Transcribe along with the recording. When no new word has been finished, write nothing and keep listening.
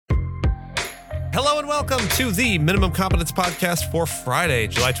Hello and welcome to the Minimum Competence Podcast for Friday,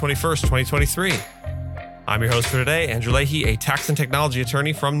 July 21st, 2023. I'm your host for today, Andrew Leahy, a tax and technology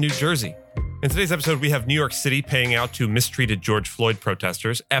attorney from New Jersey. In today's episode, we have New York City paying out to mistreated George Floyd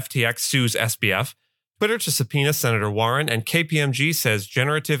protesters, FTX sues SBF, Twitter to subpoena Senator Warren, and KPMG says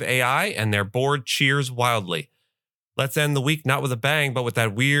generative AI and their board cheers wildly. Let's end the week not with a bang, but with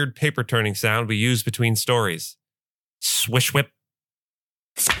that weird paper turning sound we use between stories. Swish whip.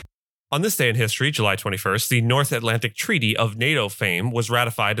 On this day in history, July 21st, the North Atlantic Treaty of NATO fame was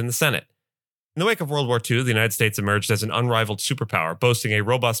ratified in the Senate. In the wake of World War II, the United States emerged as an unrivaled superpower, boasting a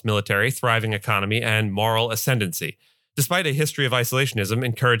robust military, thriving economy, and moral ascendancy. Despite a history of isolationism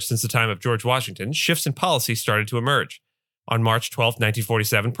encouraged since the time of George Washington, shifts in policy started to emerge. On March 12,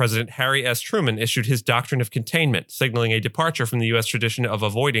 1947, President Harry S. Truman issued his Doctrine of Containment, signaling a departure from the U.S. tradition of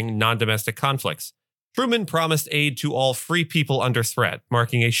avoiding non-domestic conflicts. Truman promised aid to all free people under threat,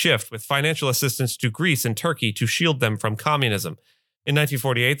 marking a shift with financial assistance to Greece and Turkey to shield them from communism. In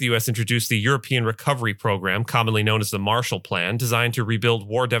 1948, the U.S. introduced the European Recovery Program, commonly known as the Marshall Plan, designed to rebuild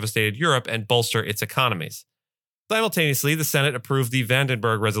war-devastated Europe and bolster its economies. Simultaneously, the Senate approved the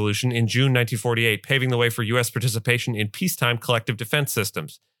Vandenberg Resolution in June 1948, paving the way for U.S. participation in peacetime collective defense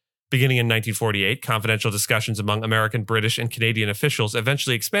systems. Beginning in 1948, confidential discussions among American, British, and Canadian officials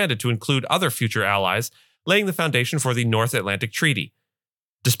eventually expanded to include other future allies, laying the foundation for the North Atlantic Treaty.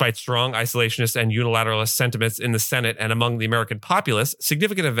 Despite strong isolationist and unilateralist sentiments in the Senate and among the American populace,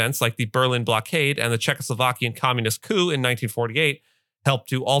 significant events like the Berlin blockade and the Czechoslovakian communist coup in 1948 helped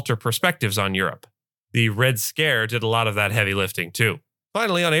to alter perspectives on Europe. The Red Scare did a lot of that heavy lifting, too.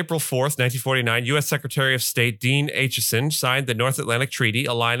 Finally, on April 4th, 1949, U.S. Secretary of State Dean Acheson signed the North Atlantic Treaty,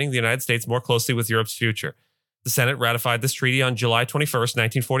 aligning the United States more closely with Europe's future. The Senate ratified this treaty on July 21st,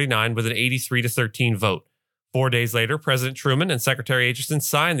 1949, with an 83-13 vote. 4 days later, President Truman and Secretary Acheson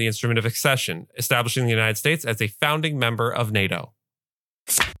signed the Instrument of Accession, establishing the United States as a founding member of NATO.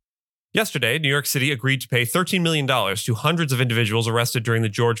 Yesterday, New York City agreed to pay $13 million to hundreds of individuals arrested during the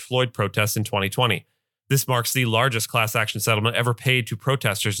George Floyd protests in 2020. This marks the largest class action settlement ever paid to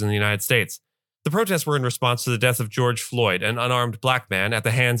protesters in the United States. The protests were in response to the death of George Floyd, an unarmed black man, at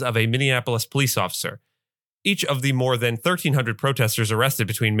the hands of a Minneapolis police officer. Each of the more than 1,300 protesters arrested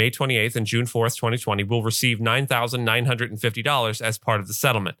between May 28th and June 4th, 2020 will receive $9,950 as part of the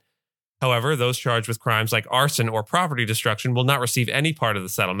settlement. However, those charged with crimes like arson or property destruction will not receive any part of the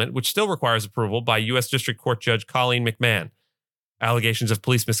settlement, which still requires approval by U.S. District Court Judge Colleen McMahon. Allegations of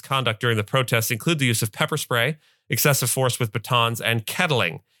police misconduct during the protests include the use of pepper spray, excessive force with batons, and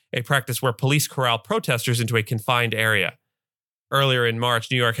kettling, a practice where police corral protesters into a confined area. Earlier in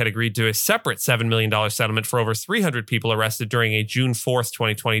March, New York had agreed to a separate $7 million settlement for over 300 people arrested during a June 4th,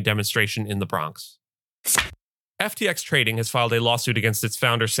 2020 demonstration in the Bronx. FTX Trading has filed a lawsuit against its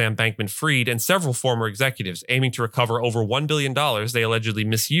founder Sam Bankman-Fried and several former executives, aiming to recover over $1 billion they allegedly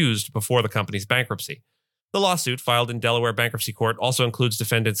misused before the company's bankruptcy. The lawsuit, filed in Delaware Bankruptcy Court, also includes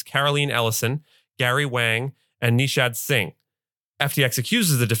defendants Caroline Ellison, Gary Wang, and Nishad Singh. FTX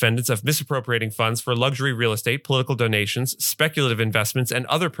accuses the defendants of misappropriating funds for luxury real estate, political donations, speculative investments, and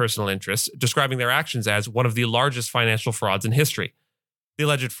other personal interests, describing their actions as one of the largest financial frauds in history. The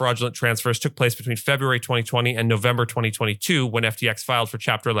alleged fraudulent transfers took place between February 2020 and November 2022, when FTX filed for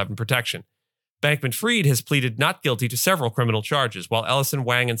Chapter 11 protection. Bankman-Fried has pleaded not guilty to several criminal charges, while Ellison,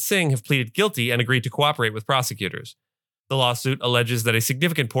 Wang, and Singh have pleaded guilty and agreed to cooperate with prosecutors. The lawsuit alleges that a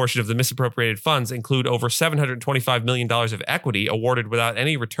significant portion of the misappropriated funds include over $725 million of equity awarded without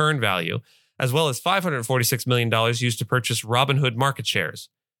any return value, as well as $546 million used to purchase Robinhood market shares.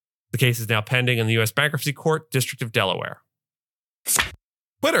 The case is now pending in the U.S. Bankruptcy Court, District of Delaware.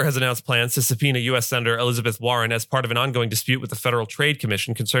 Twitter has announced plans to subpoena U.S. Senator Elizabeth Warren as part of an ongoing dispute with the Federal Trade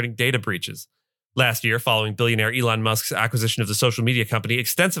Commission concerning data breaches. Last year, following billionaire Elon Musk's acquisition of the social media company,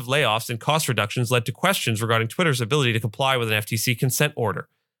 extensive layoffs and cost reductions led to questions regarding Twitter's ability to comply with an FTC consent order.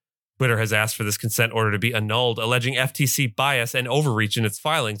 Twitter has asked for this consent order to be annulled, alleging FTC bias and overreach in its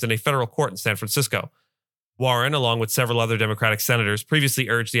filings in a federal court in San Francisco. Warren, along with several other Democratic senators, previously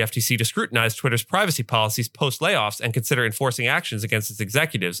urged the FTC to scrutinize Twitter's privacy policies post-layoffs and consider enforcing actions against its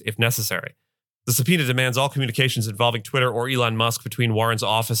executives if necessary. The subpoena demands all communications involving Twitter or Elon Musk between Warren's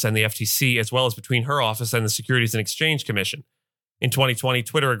office and the FTC, as well as between her office and the Securities and Exchange Commission. In 2020,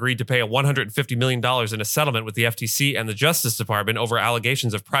 Twitter agreed to pay $150 million in a settlement with the FTC and the Justice Department over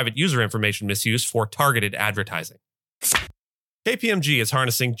allegations of private user information misuse for targeted advertising. KPMG is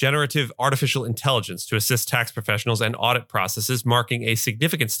harnessing generative artificial intelligence to assist tax professionals and audit processes, marking a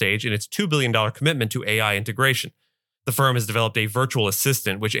significant stage in its $2 billion commitment to AI integration. The firm has developed a virtual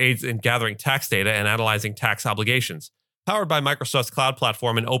assistant which aids in gathering tax data and analyzing tax obligations. Powered by Microsoft's cloud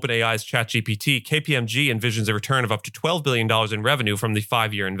platform and OpenAI's ChatGPT, KPMG envisions a return of up to $12 billion in revenue from the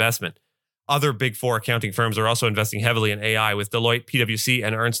 5-year investment. Other Big Four accounting firms are also investing heavily in AI, with Deloitte, PwC,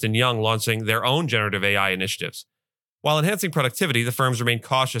 and Ernst & Young launching their own generative AI initiatives. While enhancing productivity, the firms remain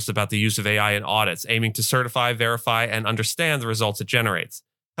cautious about the use of AI in audits, aiming to certify, verify, and understand the results it generates.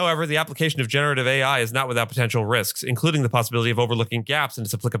 However, the application of generative AI is not without potential risks, including the possibility of overlooking gaps in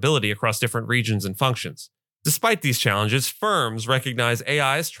its applicability across different regions and functions. Despite these challenges, firms recognize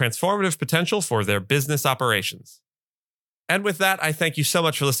AI's transformative potential for their business operations. And with that, I thank you so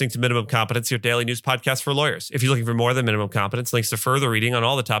much for listening to Minimum Competence, your daily news podcast for lawyers. If you're looking for more than Minimum Competence, links to further reading on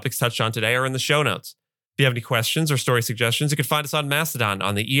all the topics touched on today are in the show notes. If you have any questions or story suggestions, you can find us on Mastodon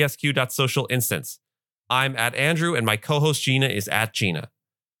on the esq.social instance. I'm at Andrew, and my co-host Gina is at Gina.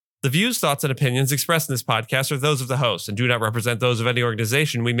 The views, thoughts, and opinions expressed in this podcast are those of the host and do not represent those of any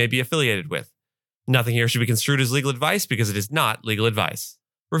organization we may be affiliated with. Nothing here should be construed as legal advice because it is not legal advice.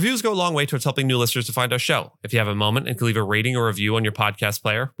 Reviews go a long way towards helping new listeners to find our show. If you have a moment and can leave a rating or review on your podcast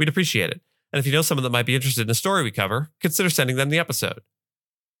player, we'd appreciate it. And if you know someone that might be interested in a story we cover, consider sending them the episode.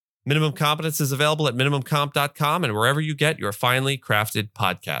 Minimum Competence is available at minimumcomp.com and wherever you get your finely crafted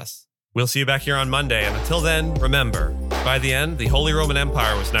podcasts. We'll see you back here on Monday, and until then, remember, by the end, the Holy Roman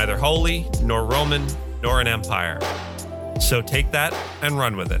Empire was neither holy, nor Roman, nor an empire. So take that and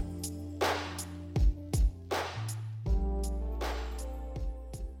run with it.